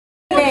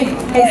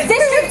It's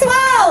District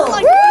 12!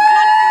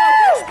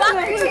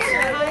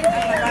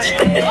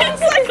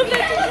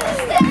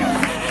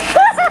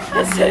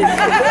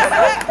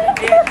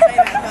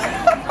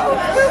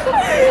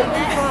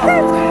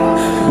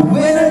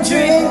 When I'm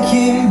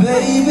drinking,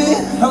 baby,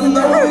 I'm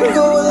not gonna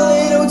go a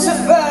little too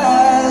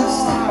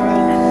fast.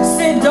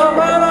 Sit down,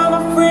 all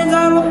my friends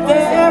out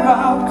there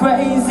are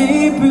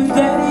crazy, but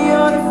they're the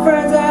only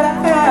friends that I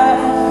have.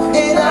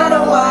 And I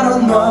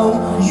don't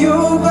know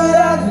you, but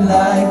I'd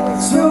like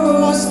to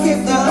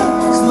skip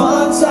the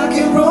small talk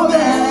and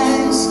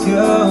romance,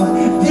 girl.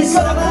 This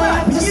all I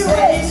have to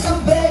say, so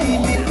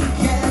baby,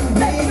 can we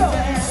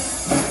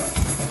dance?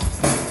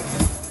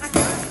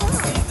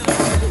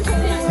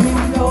 Here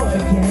we go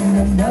again,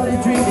 another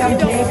drink I'm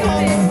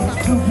taking.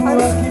 Too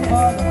working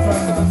hard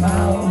from the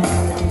mouth.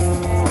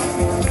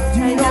 Do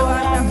you know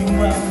what I mean?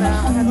 Well,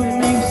 I'm gonna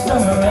make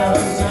somewhere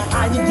else.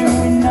 How you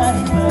doing,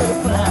 nothing but a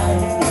fly?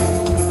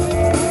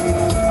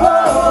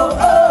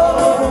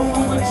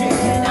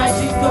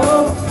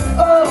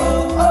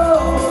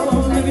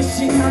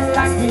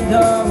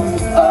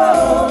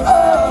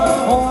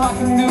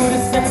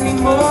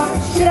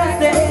 Should I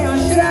stay or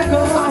should I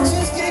go? I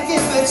just can't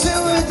get back to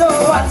it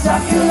though. I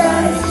talk a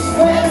lot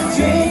when I'm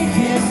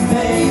drinking,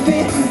 baby.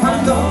 I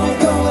know we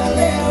go a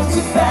little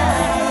too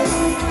fast.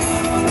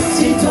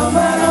 See, don't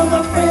mind all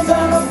my friends, I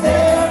know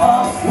they're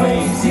all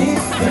crazy,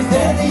 but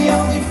they're the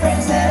only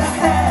friends that I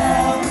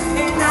have.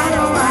 And I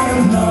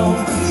don't know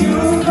you,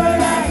 but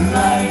I'd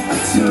like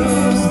to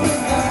skip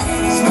the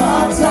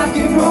small talk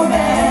and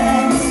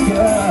romance,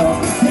 girl.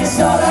 That's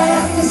all I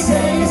have to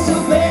say, so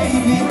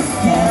baby,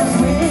 can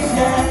we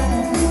dance?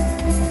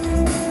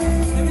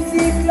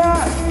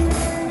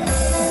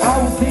 I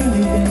was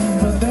thinking,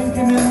 but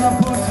thinking in my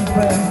pussy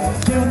friend.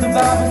 Killed the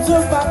vibe and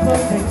took my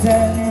perfect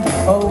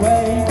 10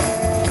 away.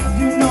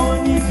 You know I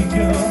need you,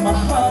 girl. My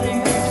heart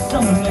ain't ready for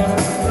someone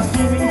else. It's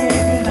giving me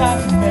that I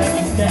can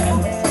never stand.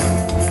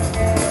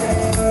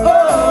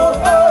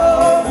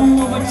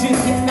 What you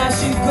think I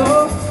should go?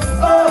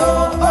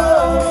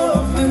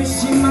 Maybe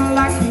she might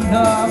like me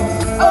now.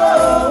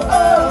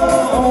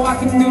 I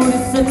can do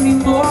this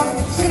anymore.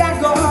 Should I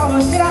go or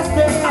should I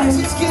stay? I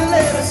just can't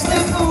let her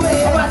slip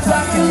away. I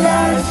talk a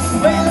lot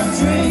when I'm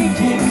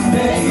drinking,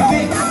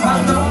 baby. I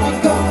know we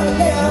go a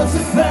little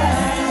too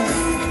fast.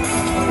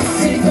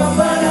 See, don't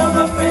mind all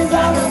my friends, I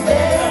know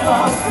they're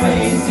all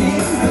crazy,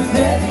 but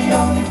they're the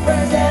only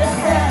friends that I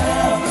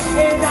have.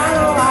 And I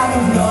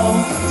don't know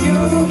you,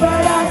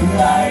 but I'd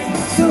like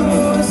to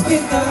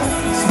skip the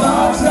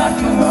small talk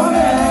and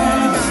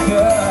romance,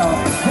 girl.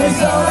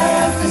 That's all I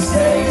have to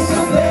say, so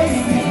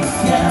baby,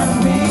 can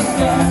we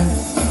dance?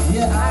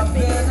 Yeah, I've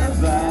been a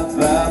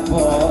bad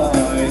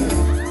boy,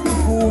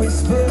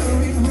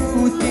 whispering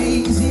rude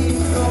things in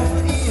your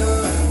ear.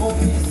 Oh,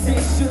 please say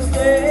she'll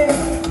stay,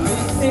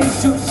 please say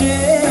she'll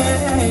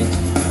change.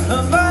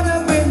 But I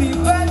bring me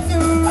back to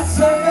I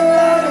talk a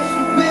lot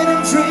when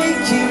I'm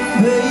drinking,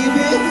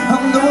 baby.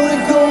 I'm gonna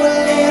go a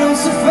little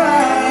too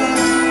fast.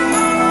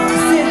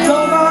 Sit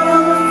down, all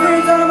my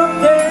friends are up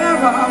there,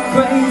 I'm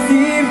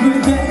crazy, but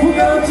then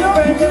you're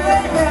trying to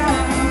let down.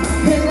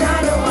 And I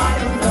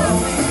don't know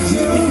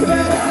you, but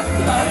I'd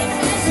like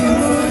to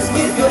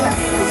skip the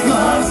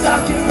small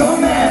talk and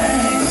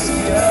romance,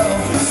 girl.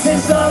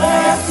 That's all I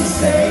have to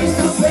say,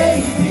 so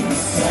baby,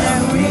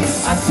 can we?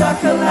 I talk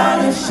a lot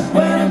of shit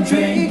when I'm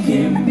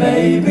drinking,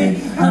 baby.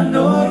 I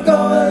know I go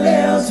a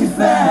little too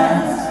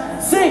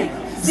fast.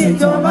 Sing,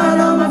 don't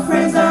mind all my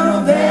friends, I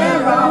know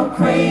they're all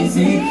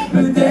crazy,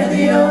 but they're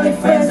the only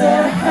friends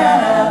that I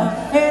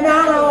have. And I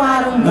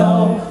don't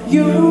know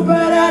you,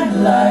 but I'd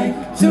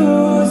like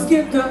to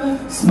skip the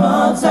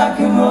small talk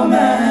and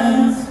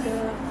romance.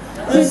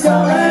 That's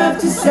all I have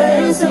to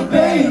say, so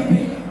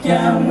baby,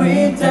 can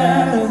we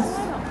dance?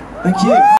 Thank you.